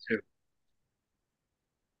 Yeah, that's true.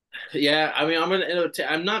 Yeah, I mean,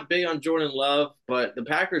 I'm not big on Jordan Love, but the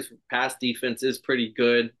Packers' pass defense is pretty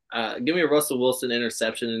good. Give me a Russell Wilson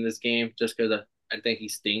interception in this game, just because I think he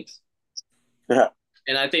stinks,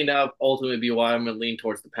 and I think that will ultimately be why I'm gonna lean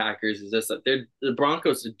towards the Packers. Is just that the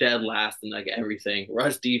Broncos are dead last in like everything: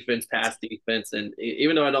 rush defense, pass defense, and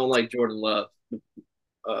even though I don't like Jordan Love,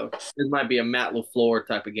 this might be a Matt LaFleur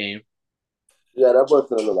type of game. Yeah, that boy's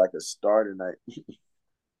gonna look like a star tonight.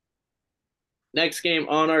 Next game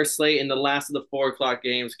on our slate in the last of the 4 o'clock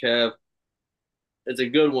games, Kev. It's a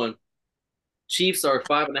good one. Chiefs are a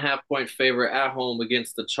 5.5 point favorite at home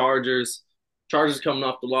against the Chargers. Chargers coming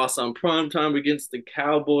off the loss on primetime against the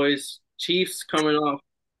Cowboys. Chiefs coming off.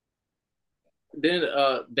 Then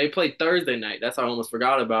they played Thursday night. That's how I almost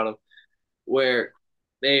forgot about them. Where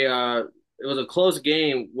they it was a close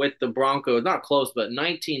game with the Broncos. Not close, but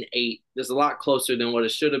 19-8. This is a lot closer than what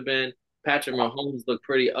it should have been. Patrick Mahomes looked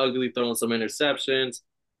pretty ugly, throwing some interceptions.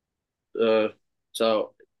 Uh,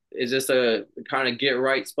 so is this a kind of get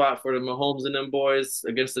right spot for the Mahomes and them boys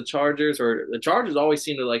against the Chargers? Or the Chargers always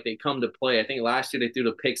seem to like they come to play. I think last year they threw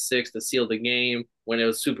the pick six to seal the game when it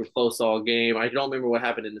was super close all game. I don't remember what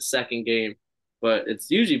happened in the second game, but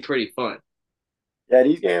it's usually pretty fun. Yeah,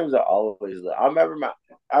 these games are always lit. I remember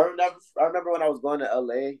when I was going to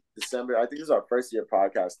LA December. I think this is our first year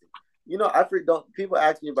podcasting. I don't people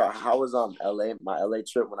ask me about how was LA, my LA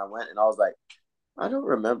trip when I went, and I was like, I don't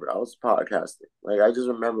remember. I was podcasting. Like I just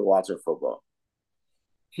remember watching football.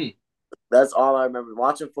 Hmm. That's all I remember.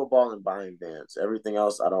 Watching football and buying Vans. Everything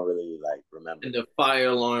else I don't really like remember. And the fire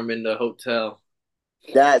alarm in the hotel.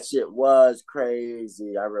 That shit was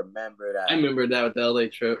crazy. I remember I that. remember that with the LA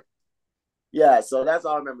trip. Yeah, so that's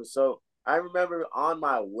all I remember. So I remember on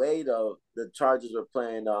my way though, the Chargers were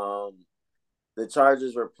playing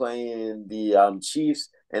the Chiefs,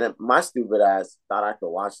 and my stupid ass thought I could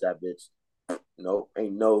watch that bitch. No,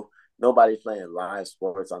 ain't nobody playing live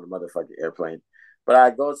sports on the motherfucking airplane.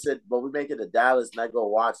 But we make it to Dallas, and I go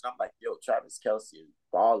watch, and I'm like, yo, Travis Kelce is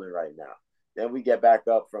balling right now. Then we get back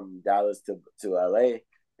up from Dallas to LA,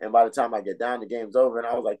 and by the time I get down, the game's over, and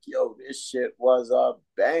I was like, yo, this shit was a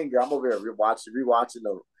banger. I'm over here rewatching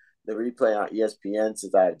the replay on ESPN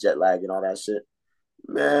since I had jet lag and all that shit.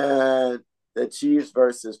 Man, the Chiefs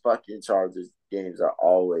versus fucking Chargers games are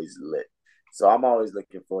always lit. So I'm always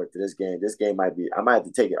looking forward to this game. This game I might have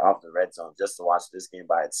to take it off the red zone just to watch this game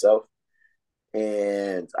by itself.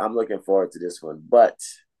 And I'm looking forward to this one. But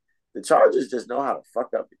the Chargers just know how to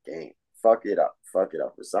fuck up the game. Fuck it up. Fuck it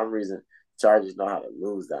up. For some reason, Chargers know how to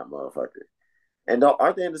lose that motherfucker. And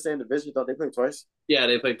aren't they in the same division? Don't they play twice? Yeah,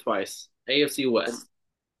 they played twice. AFC And, West.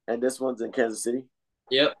 and this one's in Kansas City?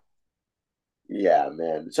 Yep. Yeah,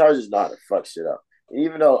 man, the Chargers know how to fuck shit up.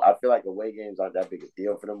 Even though I feel like away games aren't that big a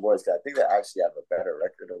deal for them boys, 'cause I think they actually have a better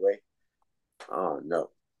record away. I don't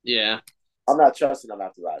know. Yeah. I'm not trusting them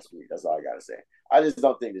after last week. That's all I gotta say. I just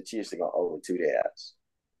don't think the Chiefs are gonna 0-2 their ass.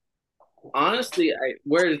 Honestly,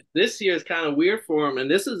 where this year is kind of weird for them, and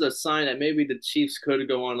this is a sign that maybe the Chiefs could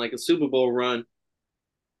go on like a Super Bowl run,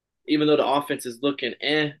 even though the offense is looking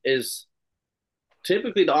is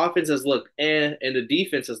typically the offenses look and the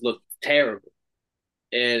defenses look terrible.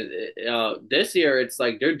 And this year, it's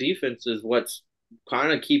like their defense is what's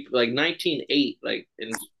kind of keep like 19-8, like,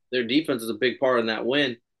 and their defense is a big part in that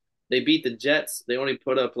win. They beat the Jets. They only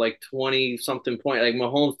put up like 20 something point. Like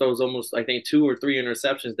Mahomes throws almost, I think, two or three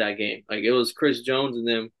interceptions that game. Like it was Chris Jones and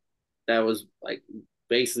them that was like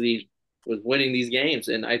basically was winning these games.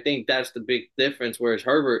 And I think that's the big difference. Whereas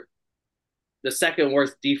Herbert, the second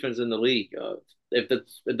worst defense in the league. If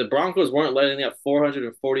the Broncos weren't letting up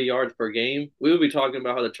 440 yards per game, we would be talking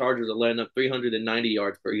about how the Chargers are letting up 390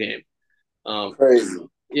 yards per game. Um, Crazy.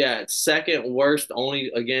 yeah, it's second worst,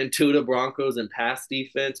 only again to the Broncos in pass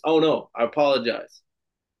defense. Oh no, I apologize.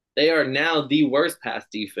 They are now the worst pass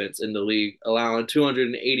defense in the league, allowing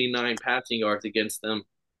 289 passing yards against them.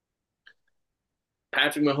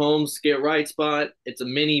 Patrick Mahomes, get right spot. It's a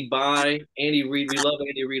mini bye. Andy Reid, we love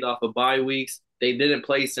Andy Reid off of bye weeks. They didn't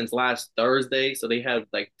play since last Thursday, so they have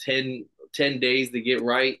like ten days to get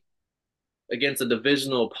right against a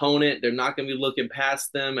divisional opponent. They're not going to be looking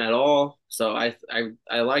past them at all. So I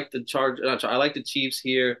like the I like the Chiefs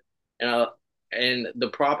here, and the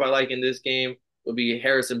prop I like in this game would be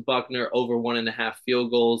Harrison Buckner over 1.5 field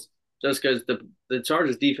goals. Just because the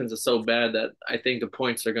Chargers defense is so bad that I think the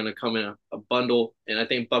points are going to come in a bundle, and I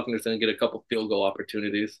think Buckner's going to get a couple field goal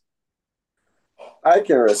opportunities. I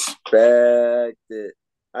can respect it.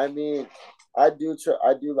 I mean, I do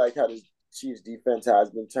like how the Chiefs defense has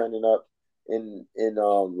been turning up in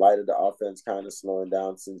light of the offense kind of slowing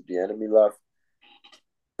down since the enemy left.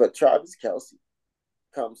 But Travis Kelsey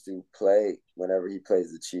comes to play whenever he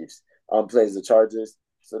plays the Chiefs, plays the Chargers.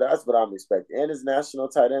 So that's what I'm expecting. And it's National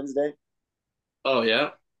Tight Ends Day. Oh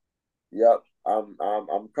yeah, Yep,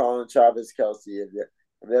 I'm calling Travis Kelsey. If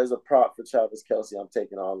there's a prop for Travis Kelsey, I'm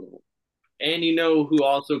taking all of them. and you know who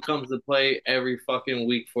also comes to play every fucking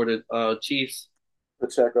week for the Chiefs?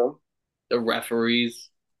 Pacheco, The referees.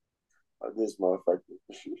 this motherfucker.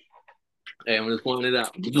 Hey, I'm just pointing it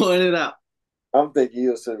out. I'm pointing it out. I'm thinking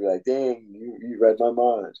you'll sort of be like, dang, you read my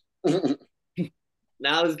mind.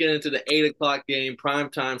 Now let's get into the 8 o'clock game, prime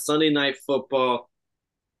time, Sunday night football.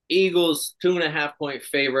 Eagles 2.5 point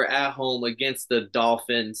favor at home against the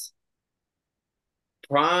Dolphins.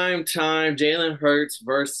 Prime time, Jalen Hurts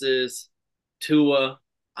versus Tua.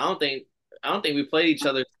 I don't think I don't think we played each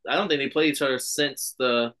other. I don't think they played each other since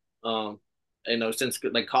the since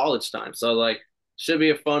like college time. So like should be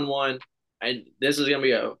a fun one. And this is gonna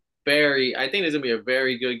be I think this is gonna be a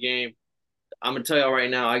very good game. I'm gonna tell y'all right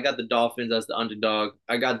now, I got the Dolphins as the underdog.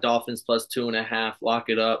 I got Dolphins plus 2.5. Lock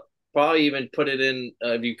it up. Probably even put it in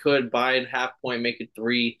if you could buy it half point, make it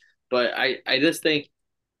three. But I just think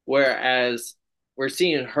whereas we're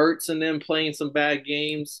seeing Hurts and them playing some bad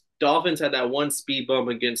games, Dolphins had that one speed bump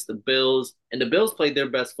against the Bills, and the Bills played their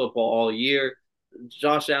best football all year.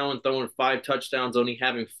 Josh Allen throwing 5 touchdowns, only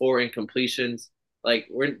having 4 incompletions. Like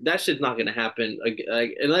that shit's not gonna happen. Like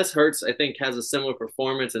unless Hurts, I think, has a similar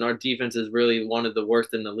performance, and our defense is really one of the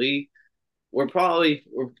worst in the league. We're probably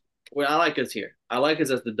well, I like us here. I like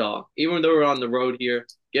us as the dog, even though we're on the road here.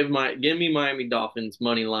 Give me Miami Dolphins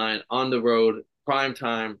money line on the road, prime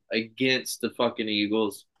time against the fucking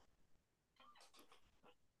Eagles.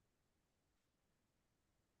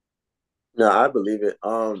 No, I believe it.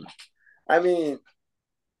 I mean,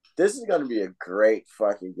 this is going to be a great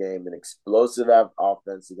fucking game, an explosive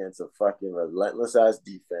offense against a fucking relentless ass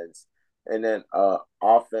defense, and then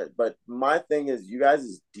offense. But my thing is, you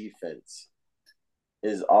guys' defense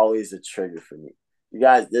is always a trigger for me. You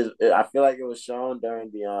guys, I feel like it was shown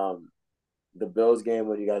during the Bills game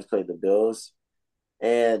when you guys played the Bills,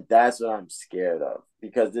 and that's what I'm scared of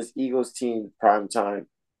because this Eagles team prime time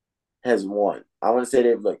has won. I want to say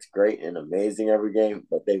they've looked great and amazing every game,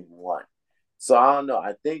 but they've won. So I don't know.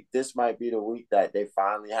 I think this might be the week that they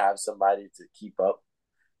finally have somebody to keep up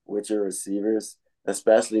with your receivers,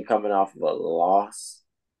 especially coming off of a loss.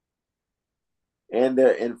 And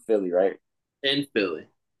they're in Philly, right? In Philly.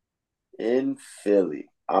 In Philly.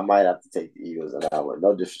 I might have to take the Eagles on that one.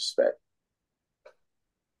 No disrespect.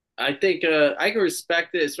 I think I can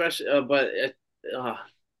respect it, especially, but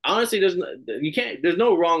honestly, there's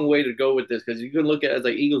no wrong way to go with this because you can look at it as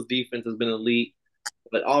like Eagles defense has been elite,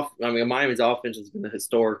 but Miami's offense has been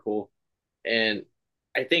historical, and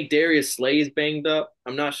I think Darius Slay's banged up.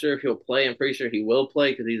 I'm not sure if he'll play. I'm pretty sure he will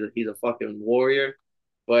play because he's a fucking warrior.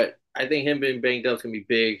 But I think him being banged up is gonna be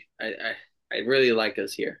big. I really like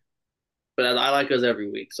us here, but I like us every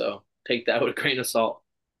week. So take that with a grain of salt.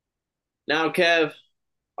 Now, Kev,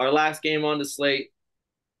 our last game on the slate,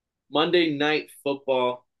 Monday Night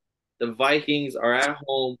Football. The Vikings are at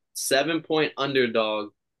home, 7-point underdog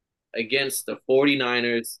against the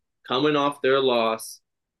 49ers, coming off their loss.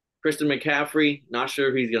 Christian McCaffrey, not sure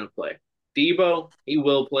if he's going to play. Debo, he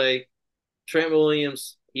will play. Trent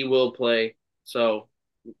Williams, he will play. So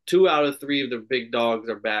 2 out of 3 of the big dogs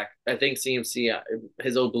are back. I think CMC,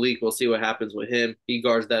 his oblique, we'll see what happens with him. He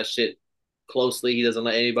guards that shit closely. He doesn't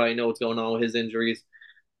let anybody know what's going on with his injuries.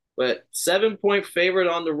 But 7-point favorite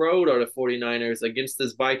on the road are the 49ers against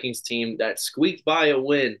this Vikings team that squeaked by a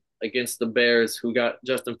win against the Bears, who got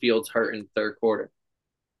Justin Fields hurt in the third quarter.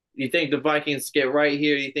 You think the Vikings get right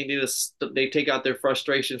here? You think they take out their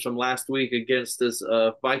frustrations from last week against this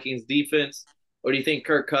Vikings defense, or do you think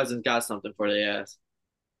Kirk Cousins got something for their ass?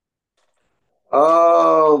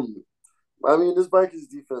 Um, I mean, this Vikings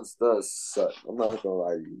defense does suck. I'm not gonna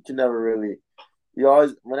lie to you. You can never really. You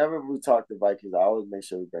always, whenever we talk to Vikings, I always make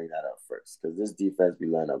sure we bring that up first because this defense be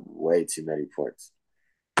laying up way too many points.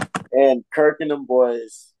 And Kirk and them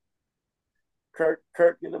boys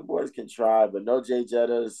can try, but no Jay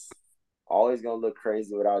Jettas. Always gonna look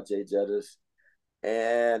crazy without Jay Jettas,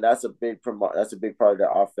 and that's a big part of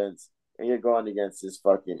the offense. And you're going against this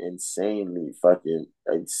insanely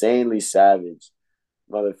savage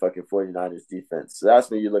motherfucking 49ers defense. So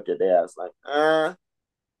that's when you look at their ass like,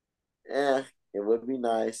 it would be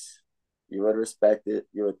nice. You would respect it.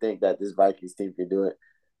 You would think that this Vikings team can do it.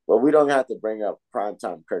 But we don't have to bring up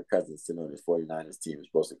primetime Kirk Cousins to know this 49ers team is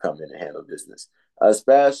supposed to come in and handle business,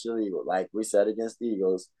 especially like we said against the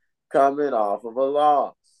Eagles, coming off of a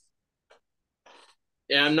loss.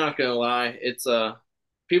 Yeah, I'm not gonna lie. It's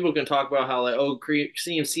people can talk about how like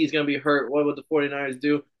CMC is gonna be hurt. What would the 49ers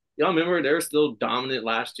do? Y'all remember they were still dominant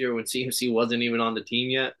last year when CMC wasn't even on the team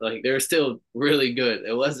yet. Like they were still really good.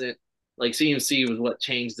 It wasn't like CMC was what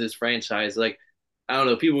changed this franchise. Like I don't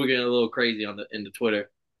know, people were getting a little crazy on the into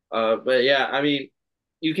Twitter. But yeah, I mean,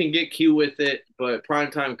 you can get cute with it, but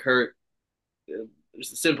primetime Kurt,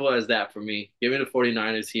 it's as simple as that for me. Give me the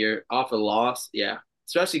 49ers here off a loss. Yeah.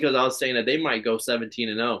 Especially because I was saying that they might go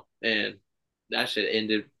 17-0 and that shit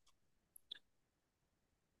ended.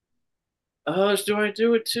 Do I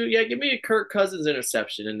do it too? Yeah, give me a Kirk Cousins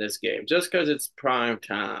interception in this game just because it's prime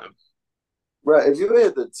time. Right. If you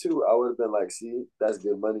hit the two, I would have been like, see, that's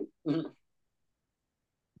good money.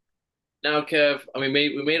 Now, Kev, I mean,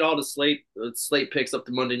 we made all the slate picks up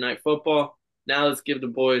to Monday Night Football. Now let's give the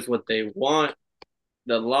boys what they want,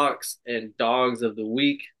 the locks and dogs of the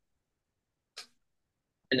week.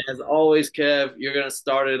 And as always, Kev, you're gonna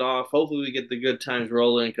start it off. Hopefully, we get the good times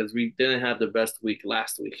rolling because we didn't have the best week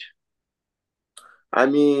last week. I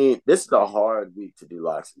mean, this is a hard week to do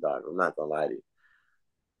locks and dogs. I'm not gonna lie to you.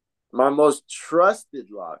 My most trusted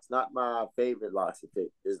locks, not my favorite locks to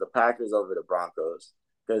pick, is the Packers over the Broncos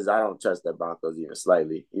because I don't trust the Broncos even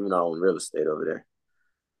slightly, even though I own real estate over there.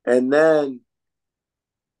 And then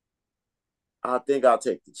I think I'll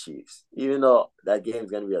take the Chiefs, even though that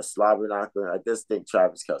game's going to be a slobber knocker. I just think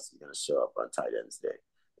Travis Kelce's going to show up on tight ends day,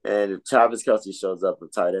 and if Travis Kelce shows up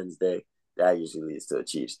on tight ends day, that usually leads to a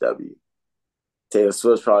Chiefs W. Taylor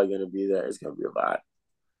Swift's probably going to be there. It's going to be a vibe.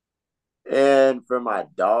 And for my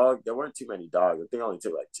dog, there weren't too many dogs. I think I only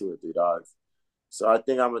took like 2 or 3 dogs. So I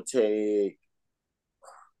think I'm gonna take.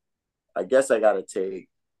 I guess I gotta take.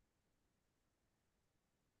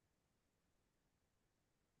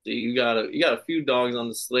 So you got a few dogs on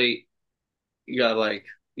the slate. You got like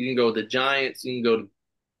you can go with the Giants, you can go to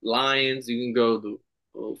Lions, you can go to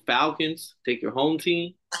Falcons. Take your home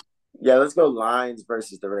team. Yeah, let's go Lions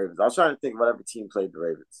versus the Ravens. I was trying to think whatever team played the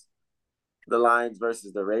Ravens. The Lions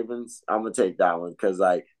versus the Ravens. I'm gonna take that one because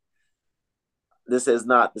like this is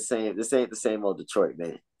not the same. This ain't the same old Detroit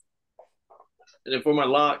man. And then for my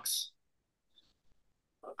locks,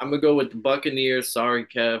 I'm gonna go with the Buccaneers. Sorry,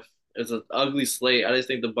 Kev. It's an ugly slate. I just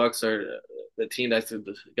think the Bucks are the team that's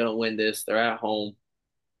gonna win this. They're at home.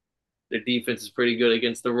 Their defense is pretty good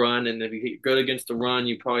against the run, and if you're good against the run,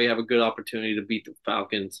 you probably have a good opportunity to beat the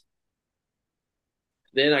Falcons.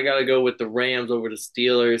 Then I gotta go with the Rams over the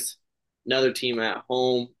Steelers. Another team at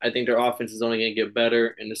home. I think their offense is only gonna get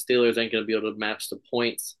better, and the Steelers ain't gonna be able to match the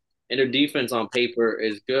points. And their defense on paper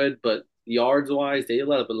is good, but yards wise, they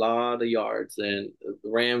let up a lot of yards. And the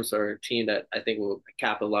Rams are a team that I think will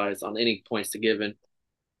capitalize on any points to give in.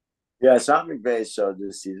 Yeah, Sean McVay showed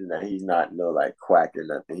this season that he's not no like quack or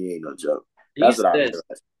nothing. He ain't no joke. He That's what I said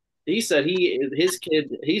realized. He said his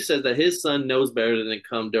kid he said that his son knows better than to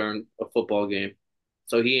come during a football game,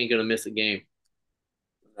 so he ain't gonna miss a game.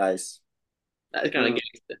 Nice. That's kind of Mm.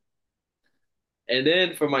 gangster. And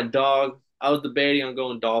then for my dog, I was debating on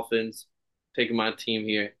going Dolphins, taking my team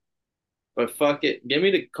here, but fuck it, give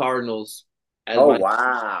me the Cardinals as Oh my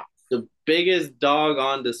wow. the biggest dog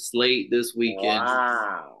on the slate this weekend.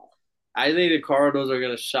 Wow. I think the Cardinals are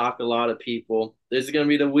gonna shock a lot of people. This is gonna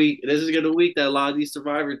be the week. This is gonna be the week that a lot of these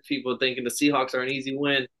Survivor people thinking the Seahawks are an easy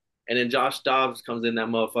win, and then Josh Dobbs comes in that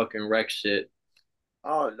motherfucking wreck shit.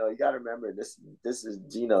 Oh no, you gotta remember this is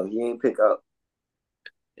Gino. He ain't pick up.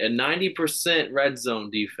 And 90% red zone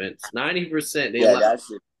defense. 90%. They Yeah, allow that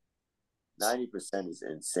shit 90% is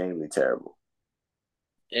insanely terrible.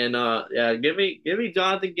 and yeah, give me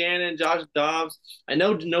Jonathan Gannon, Josh Dobbs. I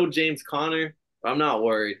know no James Conner, but I'm not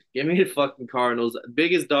worried. Give me the fucking Cardinals.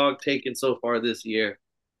 Biggest dog taken so far this year.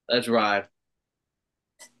 Let's ride.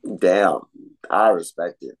 Damn. I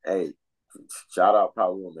respect it. Hey, shout out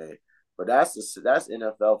Paul, man. But that's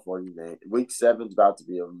NFL for you, man. Week seven's about to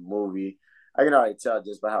be a movie. I can already tell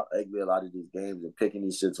just by how ugly a lot of these games and picking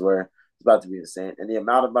these shits were. It's about to be insane. And the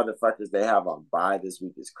amount of motherfuckers they have on bye this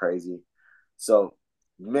week is crazy. So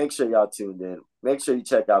make sure y'all tuned in. Make sure you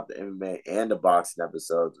check out the MMA and the boxing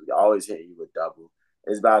episodes. We always hit you with double.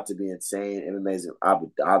 It's about to be insane. MMA's in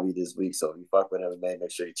Abu Dhabi this week. So if you fuck with MMA,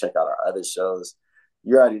 make sure you check out our other shows.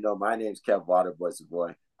 You already know my name's Kev Waterboy,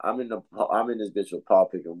 boy. I'm in this bitch with Paul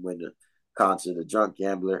Pick'em winner concert, the drunk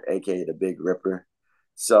gambler, aka the Big Ripper.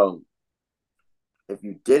 So if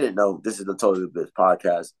you didn't know, this is the Totally Bliss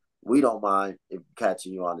podcast. We don't mind if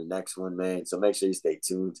catching you on the next one, man. So make sure you stay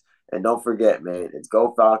tuned. And don't forget, man, it's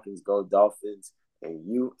go Falcons, go Dolphins, and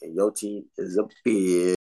you and your team is a big